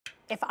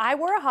If I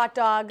were a hot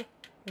dog,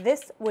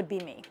 this would be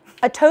me.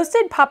 A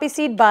toasted poppy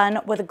seed bun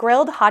with a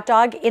grilled hot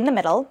dog in the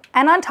middle,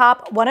 and on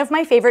top, one of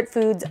my favorite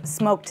foods,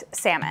 smoked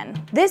salmon.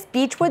 This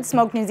Beechwood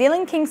smoked New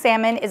Zealand king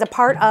salmon is a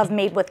part of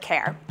Made with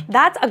Care.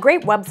 That's a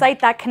great website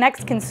that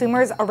connects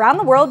consumers around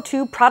the world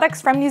to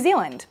products from New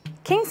Zealand.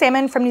 King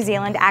salmon from New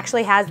Zealand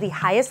actually has the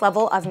highest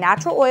level of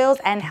natural oils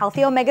and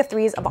healthy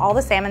omega-3s of all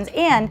the salmons,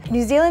 and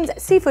New Zealand's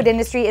seafood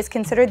industry is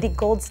considered the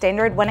gold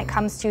standard when it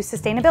comes to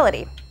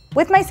sustainability.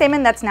 With my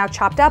salmon that's now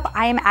chopped up,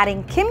 I am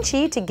adding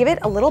kimchi to give it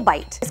a little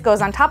bite. This goes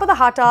on top of the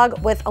hot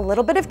dog with a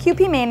little bit of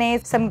Kewpie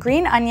mayonnaise, some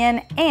green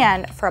onion,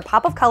 and for a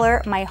pop of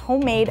color, my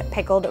homemade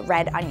pickled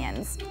red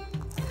onions.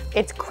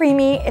 It's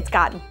creamy, it's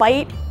got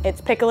bite, it's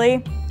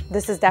pickly.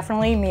 This is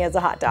definitely me as a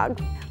hot dog.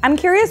 I'm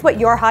curious what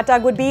your hot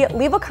dog would be.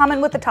 Leave a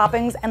comment with the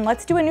toppings and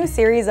let's do a new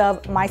series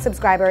of my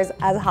subscribers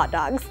as hot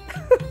dogs.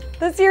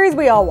 The series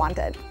we all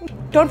wanted.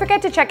 Don't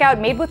forget to check out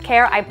Made with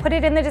Care. I put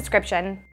it in the description.